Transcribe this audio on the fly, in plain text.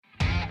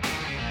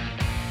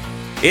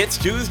It's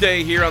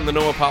Tuesday here on the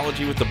No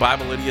Apology with the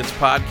Bible Idiots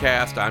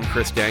podcast. I'm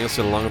Chris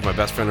Danielson along with my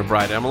best friend and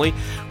bride, Emily.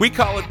 We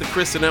call it the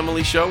Chris and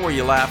Emily Show, where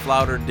you laugh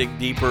louder, dig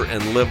deeper,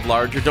 and live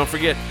larger. Don't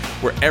forget,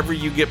 wherever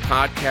you get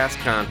podcast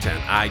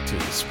content,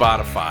 iTunes,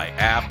 Spotify,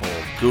 Apple,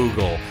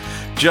 Google,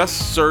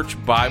 just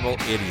search Bible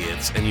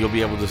Idiots and you'll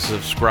be able to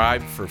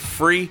subscribe for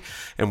free.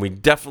 And we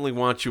definitely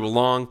want you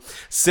along.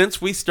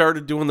 Since we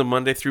started doing the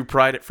Monday through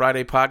Friday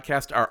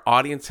podcast, our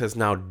audience has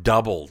now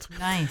doubled.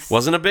 Nice.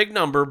 Wasn't a big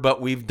number,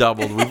 but we've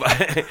doubled.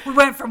 We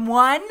went from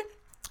 1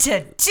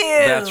 to 2.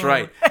 That's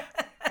right.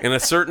 In a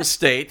certain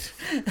state,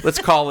 let's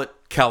call it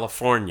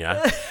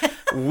California,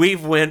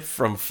 we've went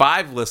from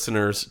 5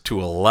 listeners to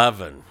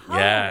 11. Oh,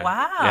 yeah.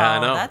 wow. Yeah,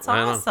 I know. That's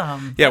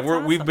awesome. Yeah, That's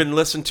awesome. We've been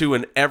listened to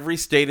in every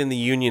state in the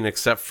union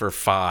except for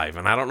 5.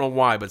 And I don't know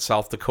why, but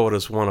South Dakota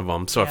is one of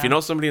them. So if you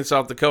know somebody in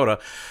South Dakota,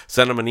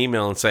 send them an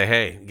email and say,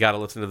 hey, you got to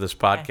listen to this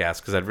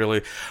podcast, because I'd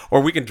really,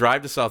 or we can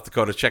drive to South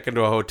Dakota, check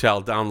into a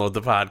hotel, download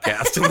the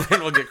podcast, and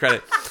then we'll get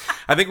credit.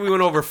 I think we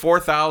went over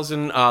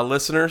 4,000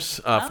 listeners,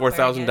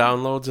 4,000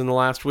 downloads in the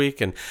last week.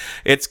 And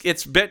it's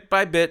bit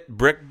by bit,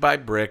 brick by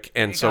brick.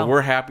 And so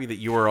we're happy that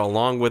you are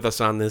along with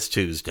us on this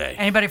Tuesday.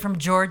 Anybody from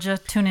Georgia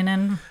tuning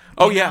in?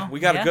 Oh, yeah. We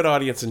got a good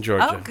audience in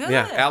Georgia. Oh, good.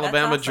 Yeah,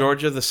 Alabama, That's awesome.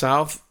 Georgia, the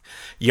South.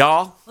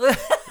 Y'all,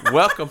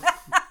 welcome.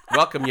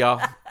 Welcome,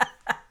 y'all.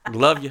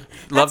 Love you.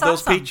 Love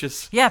those awesome.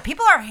 peaches. Yeah,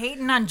 people are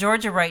hating on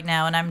Georgia right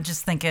now, and I'm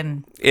just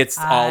thinking... It's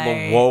all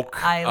the woke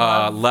leftists.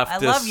 I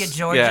love you,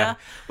 Georgia. Yeah.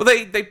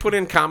 Well, they put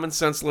in common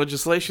sense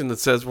legislation that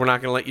says we're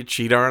not going to let you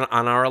cheat on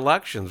our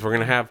elections. We're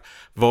going to have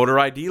voter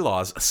ID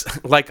laws,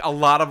 like a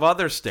lot of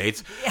other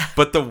states. Yeah.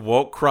 But the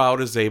woke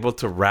crowd is able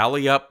to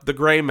rally up the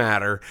gray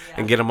matter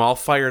and get them all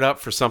fired up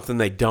for something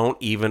they don't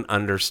even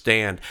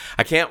understand.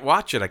 I can't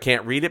watch it. I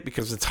can't read it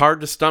because it's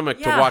hard to stomach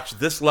to watch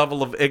this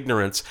level of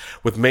ignorance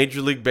with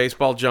Major League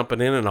Baseball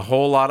jumping in and a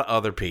whole lot of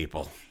other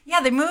people. Yeah,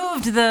 they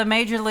moved the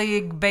Major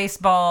League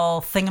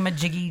Baseball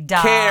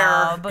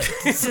thingamajiggy-dob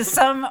to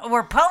some...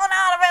 We're pulling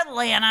out of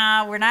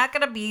Atlanta. We're not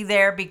going to be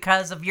there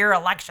because of your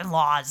election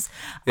laws.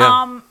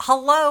 Yeah.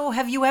 Hello,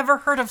 have you ever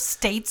heard of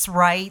states'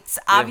 rights?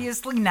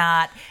 Obviously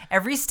not.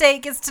 Every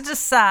state gets to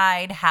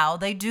decide how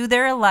they do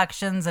their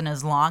elections, and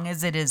as long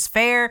as it is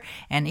fair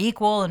and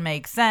equal and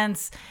makes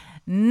sense...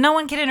 No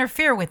one can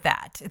interfere with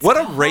that. What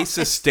a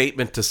racist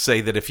statement to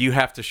say that if you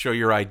have to show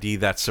your ID,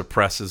 that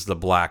suppresses the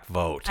black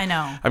vote. I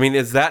know. I mean,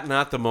 is that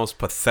not the most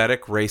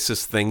pathetic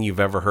racist thing you've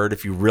ever heard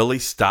if you really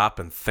stop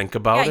and think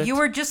about it? Yeah, you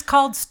were just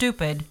called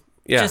stupid.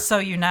 Yeah. Just so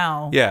you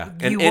know. Yeah,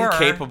 and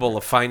incapable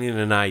of finding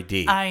an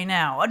ID. I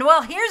know. And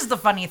well, here's the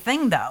funny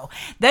thing, though.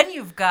 Then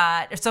you've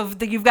got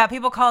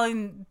people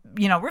calling,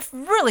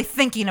 really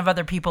thinking of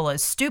other people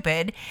as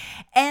stupid.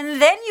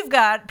 And then you've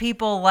got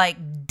people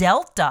like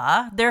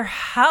Delta. Their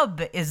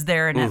hub is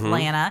there in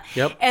Atlanta.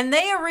 Yep. And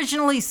they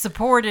originally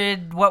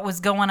supported what was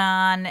going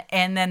on.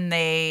 And then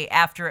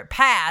after it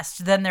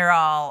passed, then they're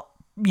all...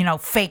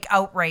 fake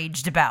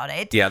outraged about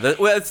it. Yeah,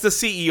 it's the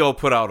CEO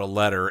put out a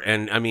letter,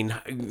 and I mean,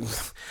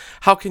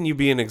 how can you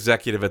be an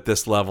executive at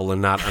this level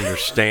and not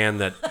understand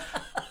that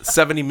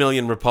 70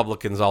 million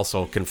Republicans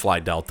also can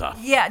fly Delta?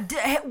 Yeah,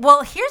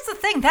 well, here's the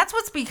thing. That's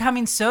what's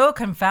becoming so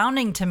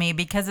confounding to me,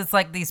 because it's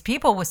like these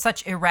people with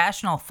such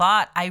irrational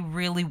thought. I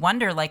really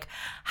wonder, like,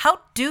 how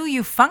do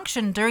you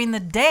function during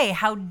the day?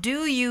 How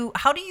do you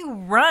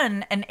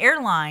run an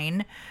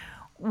airline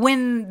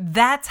when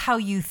that's how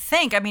you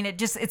think? I mean,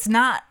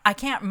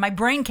 my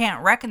brain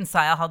can't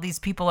reconcile how these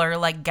people are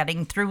like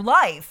getting through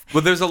life.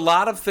 Well, there's a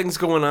lot of things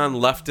going on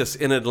leftists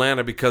in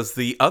Atlanta, because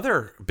the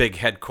other big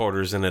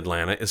headquarters in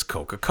Atlanta is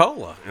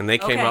Coca-Cola, and they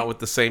came out with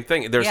the same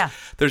thing.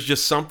 There's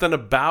just something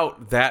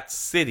about that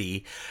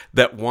city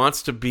that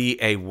wants to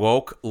be a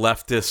woke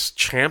leftist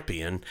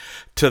champion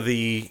to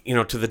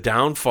the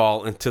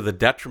downfall and to the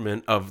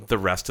detriment of the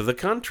rest of the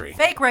country.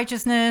 Fake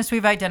righteousness,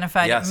 we've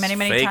identified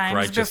many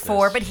times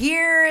before, but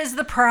here is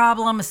the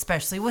problem,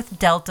 especially with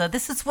Delta.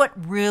 This is what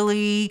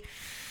really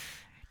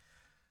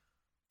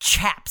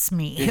chaps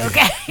me,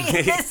 okay?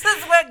 This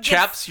is what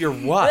chaps your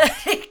what?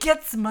 It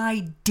gets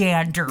my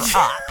dander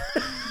up.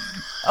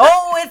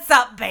 Oh, it's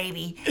up,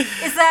 baby.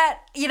 Is that,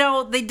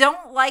 they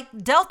don't like,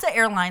 Delta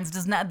Airlines the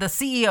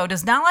CEO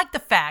does not like the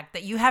fact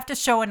that you have to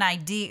show an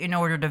ID in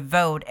order to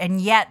vote. And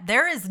yet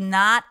there is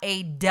not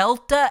a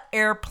Delta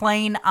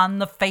airplane on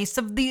the face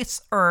of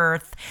this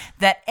earth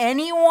that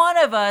any one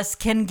of us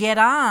can get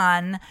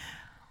on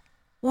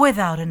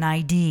without an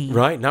ID.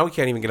 Right. Now we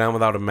can't even get on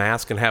without a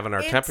mask and having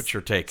our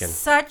temperature taken.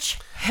 Such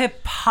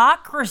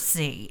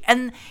hypocrisy.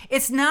 And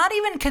it's not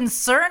even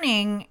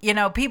concerning,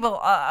 people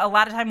a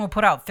lot of time will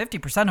put out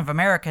 50% of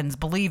Americans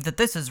believe that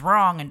this is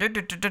wrong. And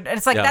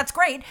it's like, that's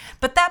great.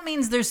 But that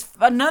means there's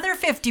another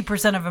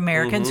 50% of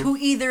Americans who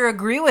either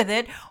agree with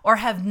it or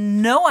have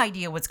no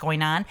idea what's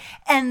going on.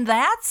 And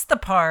that's the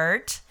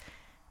part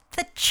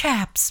that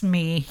chaps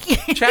me.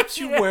 Chaps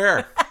you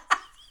where?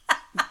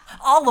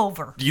 All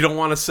over. You don't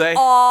want to say?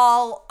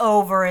 All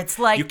over. It's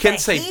like you can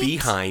say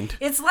behind.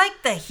 It's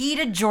like the heat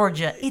of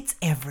Georgia. It's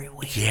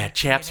everywhere. Yeah,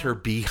 chaps her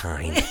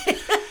behind.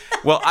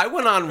 Well, I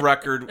went on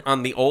record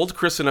on the old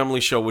Chris and Emily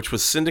show, which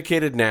was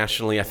syndicated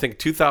nationally, I think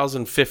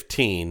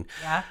 2015.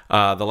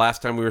 Yeah. The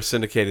last time we were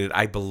syndicated,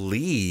 I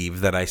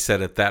believe that I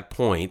said at that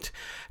point,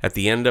 at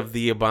the end of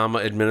the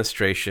Obama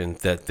administration,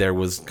 that there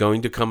was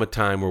going to come a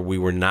time where we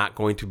were not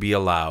going to be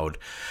allowed.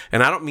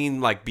 And I don't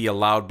mean like be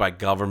allowed by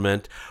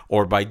government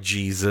or by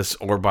Jesus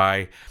or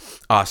by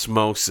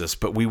osmosis,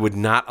 but we would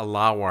not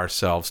allow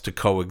ourselves to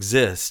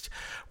coexist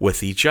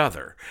with each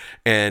other,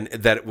 and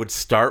that it would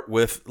start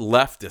with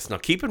leftists. Now,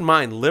 keep in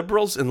mind,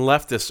 liberals and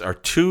leftists are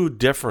two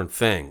different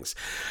things.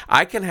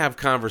 I can have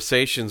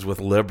conversations with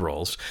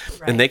liberals,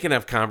 and they can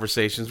have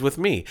conversations with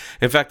me.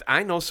 In fact,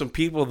 I know some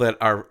people that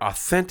are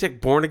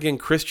authentic born-again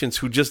Christians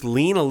who just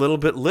lean a little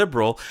bit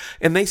liberal,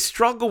 and they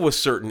struggle with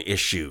certain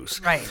issues.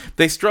 Right.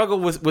 They struggle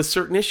with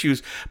certain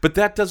issues, but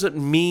that doesn't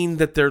mean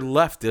that they're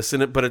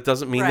leftists, but it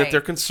doesn't mean that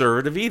they're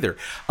conservative either.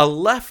 A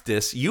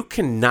leftist, you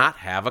cannot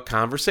have a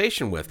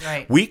conversation with.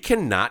 Right. We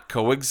cannot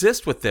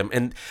coexist with them.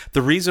 And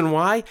the reason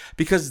why?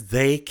 Because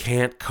they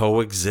can't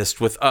coexist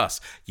with us.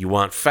 You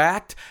want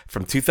fact?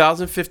 From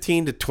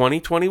 2015 to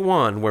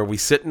 2021, where we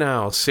sit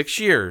now, 6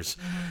 years,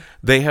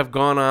 they have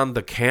gone on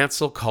the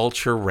cancel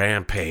culture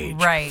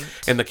rampage. Right.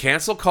 And the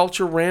cancel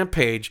culture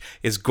rampage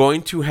is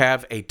going to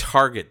have a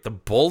target. The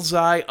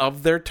bullseye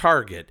of their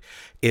target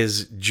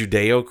is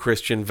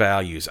Judeo-Christian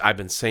values. I've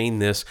been saying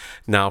this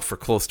now for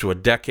close to a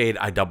decade.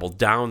 I doubled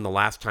down the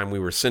last time we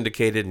were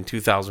syndicated in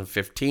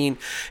 2015,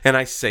 and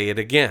I say it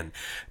again.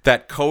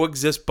 That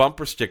coexist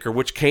bumper sticker,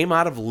 which came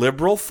out of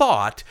liberal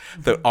thought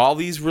that all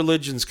these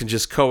religions can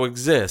just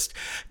coexist,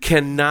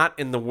 cannot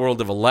in the world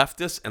of a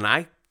leftist, and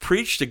I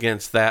preached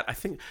against that. I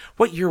think,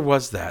 what year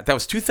was that? That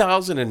was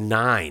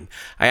 2009.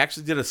 I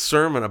actually did a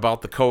sermon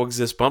about the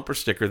coexist bumper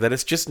sticker, that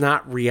it's just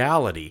not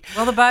reality.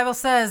 Well, the Bible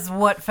says,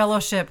 what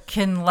fellowship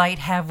can light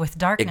have with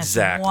darkness?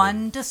 Exactly.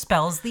 One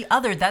dispels the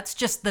other. That's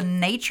just the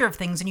nature of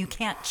things, and you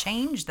can't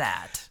change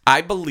that.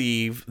 I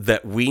believe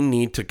that we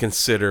need to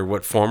consider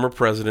what former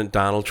President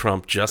Donald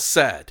Trump just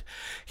said.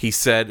 He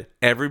said,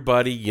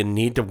 everybody, you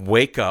need to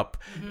wake up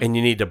and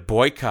you need to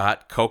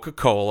boycott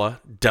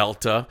Coca-Cola,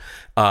 Delta,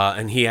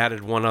 and he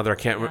added one other, I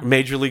can't remember,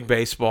 Major League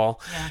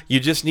Baseball. Yeah. You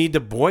just need to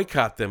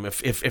boycott them.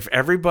 If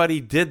everybody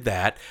did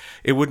that,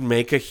 it would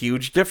make a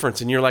huge difference.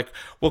 And you're like,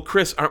 well,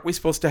 Chris, aren't we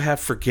supposed to have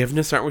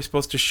forgiveness? Aren't we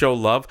supposed to show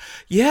love?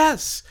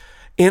 Yes.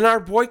 In our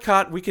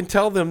boycott, we can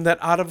tell them that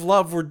out of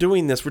love, we're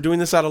doing this. We're doing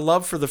this out of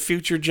love for the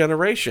future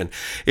generation.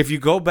 If you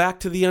go back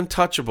to the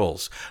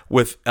Untouchables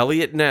with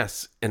Elliot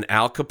Ness and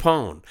Al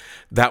Capone,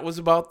 that was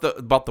about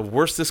the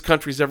worst this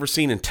country's ever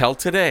seen until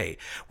today,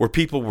 where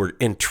people were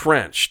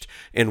entrenched,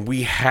 and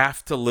we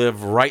have to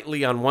live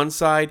rightly on one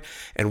side,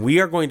 and we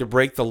are going to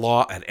break the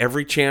law at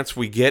every chance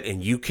we get,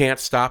 and you can't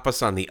stop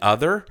us on the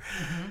other.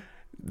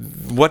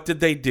 What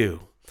did they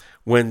do?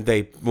 When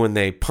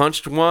they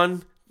punched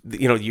one,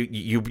 you know,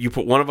 you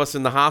put one of us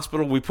in the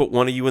hospital, we put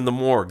one of you in the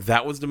morgue.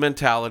 That was the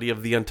mentality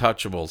of the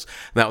Untouchables.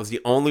 That was the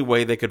only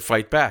way they could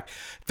fight back.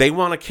 They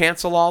want to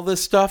cancel all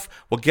this stuff.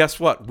 Well, guess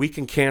what? We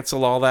can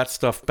cancel all that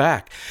stuff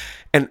back.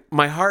 And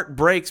my heart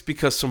breaks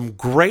because some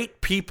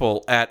great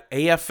people at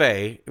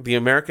AFA, the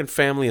American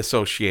Family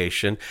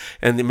Association,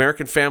 and the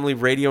American Family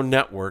Radio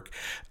Network,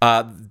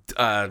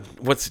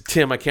 what's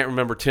Tim? I can't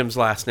remember Tim's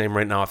last name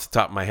right now off the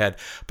top of my head,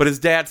 but his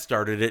dad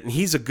started it, and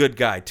he's a good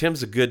guy.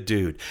 Tim's a good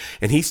dude.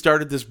 And he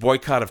started this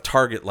boycott of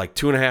Target like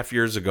 2.5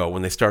 years ago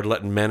when they started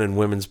letting men in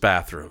women's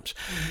bathrooms.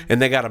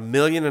 And they got 1.5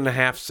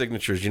 million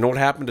signatures. You know what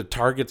happened to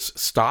Target's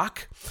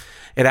stock?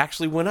 It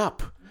actually went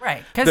up.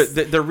 Right.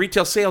 The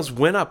retail sales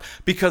went up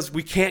because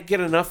we can't get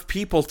enough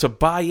people to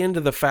buy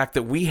into the fact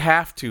that we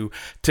have to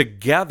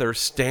together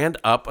stand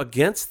up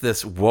against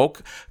this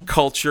woke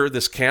culture,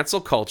 this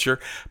cancel culture,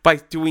 by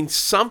doing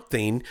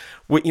something.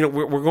 We're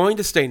going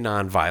to stay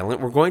nonviolent.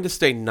 We're going to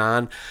stay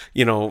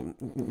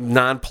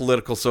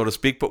non-political, so to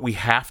speak, but we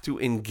have to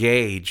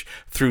engage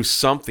through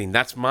something.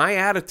 That's my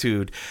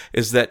attitude,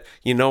 is that,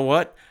 you know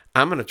what?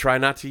 I'm going to try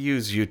not to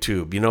use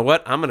YouTube. You know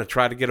what? I'm going to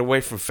try to get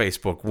away from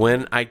Facebook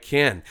when I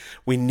can.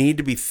 We need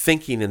to be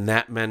thinking in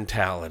that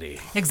mentality.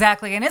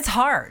 Exactly. And it's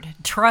hard.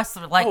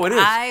 Trust me. Like, it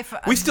is.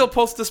 We still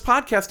post this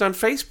podcast on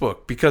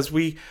Facebook because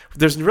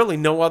there's really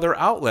no other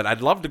outlet.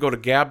 I'd love to go to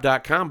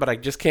gab.com, but I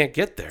just can't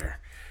get there.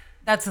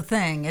 That's the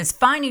thing, is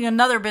finding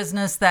another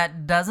business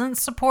that doesn't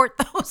support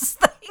those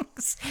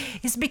things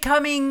is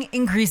becoming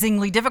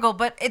increasingly difficult,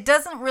 but it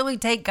doesn't really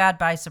take God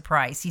by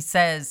surprise. He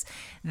says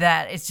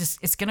that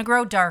it's going to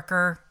grow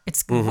darker.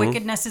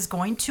 Wickedness is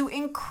going to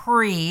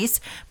increase,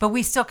 but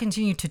we still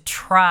continue to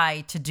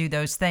try to do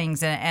those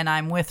things. And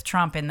I'm with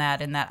Trump in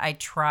that I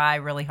try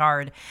really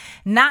hard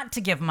not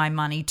to give my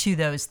money to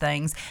those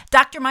things.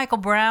 Dr. Michael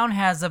Brown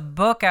has a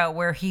book out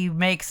where he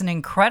makes an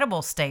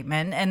incredible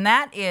statement, and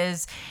that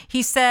is,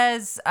 he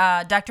says,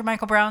 Dr.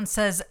 Michael Brown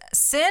says,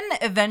 sin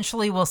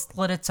eventually will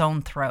slit its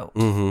own throat.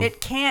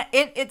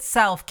 It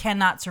itself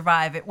cannot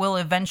survive. It will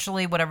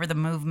eventually, whatever the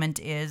movement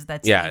is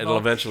that's evil, it'll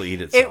eventually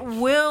eat itself. It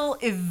will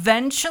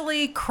eventually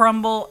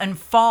crumble and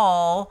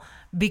fall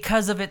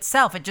because of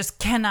itself. It just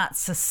cannot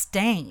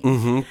sustain.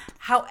 Mm-hmm.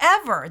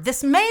 However,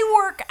 this may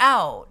work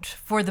out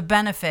for the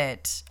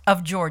benefit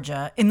of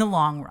Georgia in the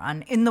long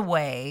run, in the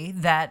way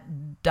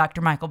that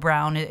Dr. Michael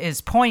Brown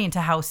is pointing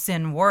to how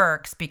sin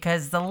works,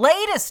 because the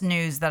latest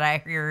news that I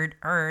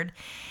heard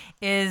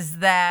is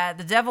that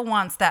the devil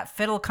wants that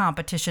fiddle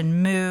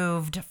competition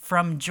moved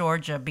from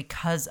Georgia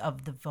because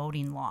of the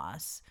voting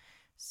laws.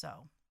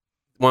 So,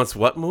 Wants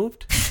what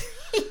moved?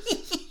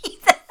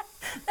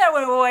 that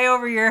went way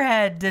over your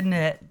head, didn't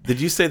it? Did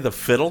you say the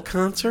fiddle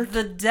concert?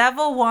 The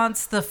devil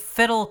wants the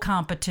fiddle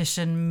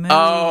competition moved.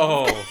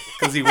 Oh,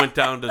 because he went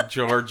down to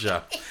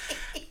Georgia.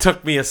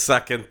 Took me a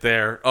second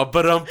there. Oh,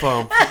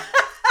 ba-dum-bum.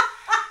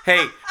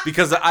 Hey,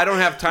 because I don't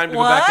have time to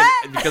go back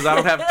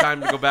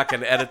and go back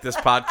and edit this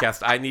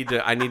podcast. I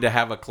need to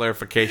have a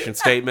clarification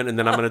statement, and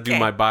then I'm going to do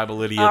my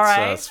Bible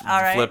idiots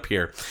flip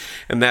here,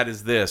 and that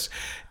is this.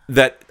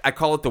 That I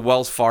call it the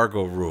Wells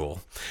Fargo rule.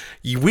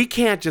 We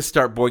can't just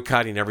start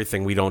boycotting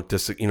everything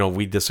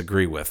we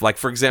disagree with. Like,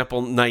 for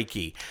example,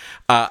 Nike.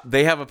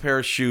 They have a pair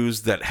of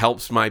shoes that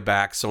helps my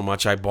back so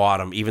much I bought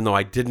them, even though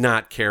I did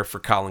not care for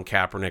Colin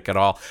Kaepernick at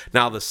all.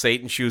 Now the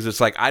Satan shoes,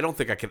 it's like I don't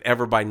think I could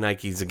ever buy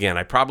Nikes again.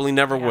 I probably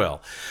never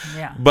will.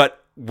 Yeah. But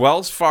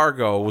Wells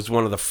Fargo was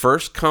one of the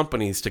first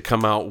companies to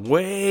come out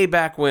way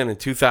back when in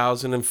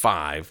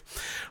 2005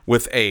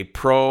 with a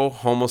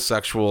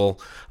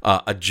pro-homosexual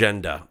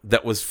agenda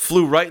that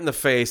flew right in the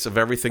face of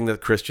everything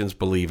that Christians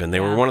believe in. They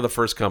were one of the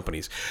first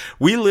companies.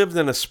 We lived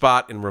in a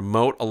spot in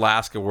remote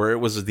Alaska where it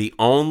was the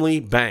only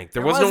bank.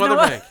 There was no other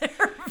bank.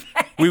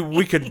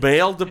 We could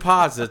mail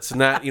deposits, and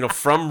that,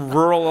 from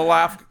rural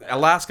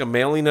Alaska,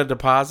 mailing a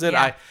deposit,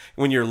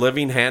 when you're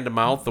living hand to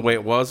mouth the way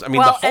it was. I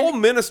mean, the whole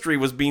ministry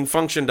was being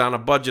functioned on a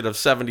budget of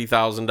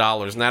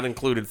 $70,000, and that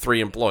included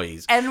 3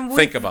 employees. And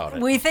think about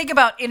it. We think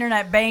about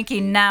internet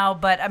banking now,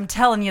 but I'm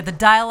telling you, the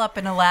dial-up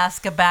in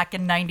Alaska back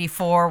in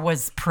 '94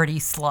 was pretty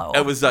slow.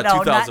 It was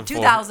 2004.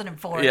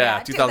 2004.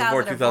 Yeah,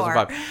 2004,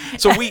 2005.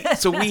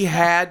 So we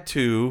had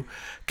to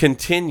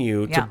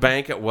continue to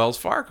bank at Wells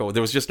Fargo.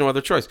 There was just no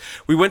other choice.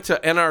 We went to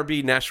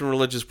NRB, National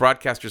Religious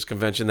Broadcasters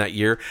Convention, that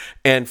year,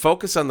 and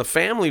Focus on the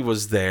Family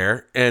was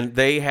there, and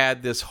they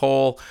had this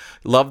whole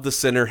love the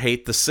sinner,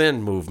 hate the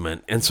sin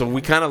movement. And so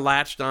we kind of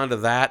latched onto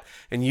that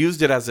and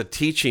used it as a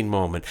teaching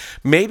moment.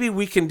 Maybe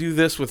we can do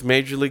this with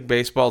Major League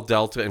Baseball,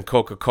 Delta, and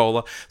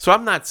Coca-Cola. So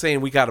I'm not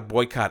saying we got to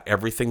boycott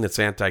everything that's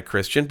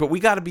anti-Christian, but we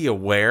got to be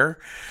aware,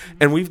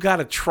 and we've got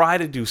to try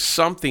to do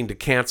something to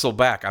cancel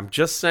back. I'm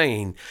just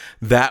saying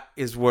that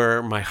is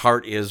where my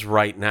heart is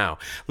right now.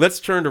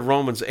 Let's turn to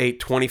Romans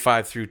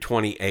 8:25 through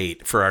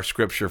 28 for our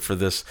scripture for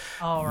this.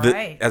 All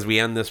right. As we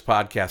end this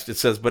podcast, it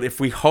says, "But if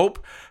we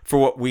hope for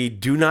what we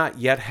do not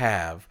yet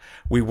have,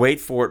 we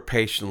wait for it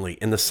patiently.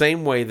 In the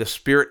same way, the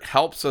Spirit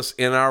helps us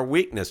in our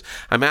weakness."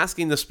 I'm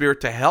asking the Spirit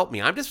to help me.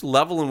 I'm just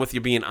leveling with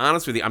you, being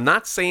honest with you. I'm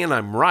not saying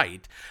I'm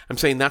right. I'm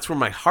saying that's where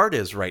my heart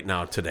is right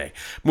now today.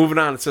 Moving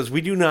on, it says,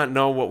 "We do not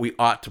know what we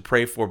ought to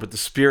pray for, but the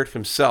Spirit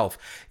himself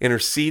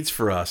intercedes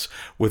for us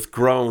with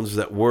groans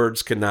that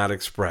words cannot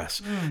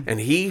express.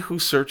 And he who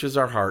searches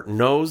our heart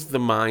knows the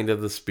mind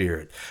of the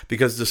Spirit,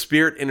 because the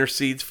Spirit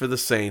intercedes for the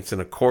saints in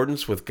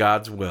accordance with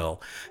God's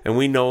will. And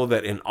we know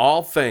that in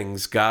all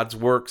things God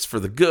works for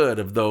the good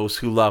of those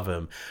who love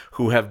him,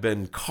 who have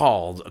been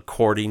called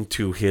according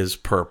to his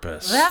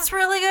purpose." That's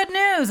really good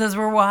news as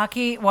we're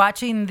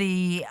watching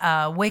the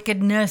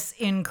wickedness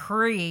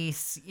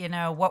increase.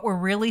 What we're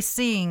really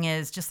seeing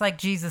is, just like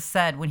Jesus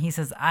said when he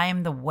says, "I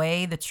am the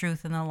way, the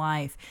truth, and the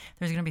life,"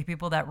 there's going to be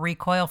people that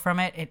recoil from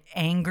it. It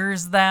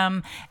angers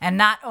them. And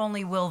not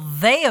only will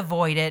they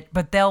avoid it,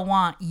 but they'll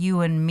want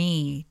you and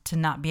me to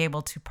not be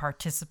able to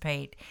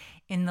participate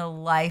in the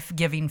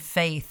life-giving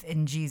faith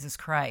in Jesus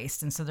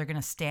Christ. And so they're going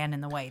to stand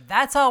in the way.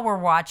 That's all we're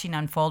watching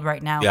unfold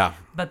right now. Yeah.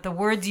 But the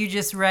words you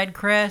just read,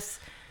 Chris,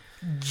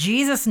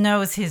 Jesus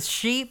knows his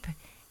sheep.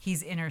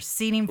 He's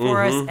interceding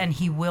for us, and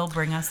he will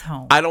bring us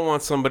home. I don't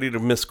want somebody to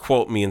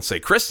misquote me and say,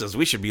 "Chris says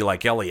we should be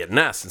like Elliot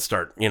Ness and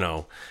start,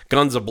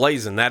 guns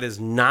a-blazing." That is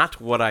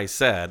not what I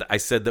said. I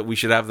said that we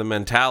should have the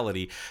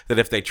mentality that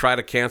if they try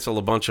to cancel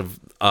a bunch of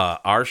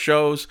our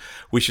shows,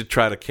 we should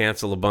try to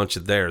cancel a bunch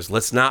of theirs.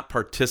 Let's not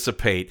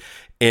participate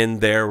in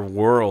their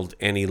world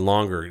any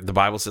longer. The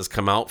Bible says,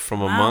 "Come out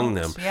from among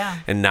them." Yeah.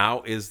 And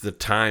now is the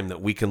time that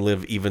we can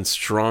live even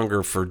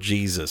stronger for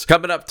Jesus.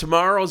 Coming up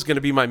tomorrow is going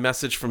to be my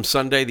message from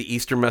Sunday, the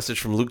Easter message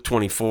from Luke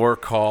 24,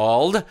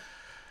 called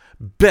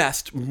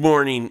 "Best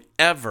Morning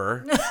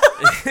Ever."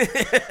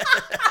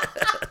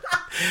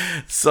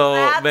 So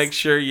That's make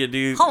sure you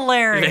do.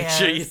 Hilarious. Make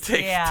sure you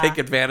take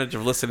advantage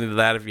of listening to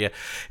that.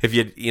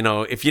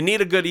 If you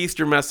need a good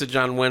Easter message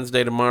on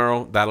Wednesday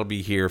tomorrow, that'll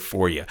be here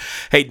for you.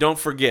 Hey, don't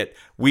forget,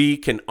 we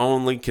can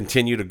only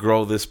continue to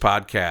grow this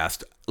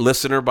podcast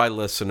listener by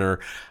listener,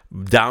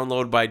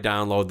 download by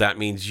download. That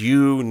means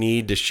you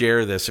need to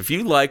share this. If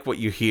you like what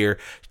you hear,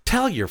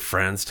 tell your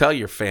friends, tell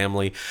your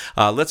family.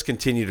 Let's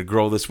continue to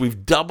grow this.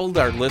 We've doubled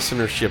our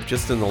listenership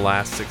just in the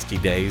last 60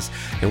 days,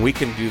 and we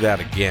can do that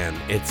again.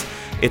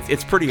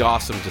 It's pretty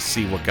awesome to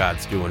see what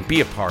God's doing.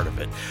 Be a part of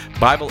it.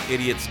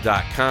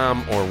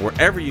 BibleIdiots.com, or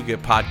wherever you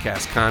get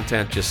podcast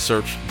content, just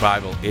search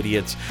Bible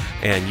Idiots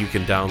and you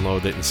can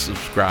download it and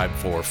subscribe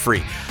for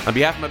free. On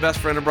behalf of my best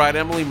friend and bride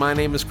Emily, my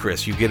name is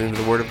Chris. You get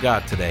into the Word of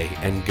God today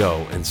and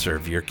go and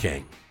serve your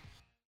King.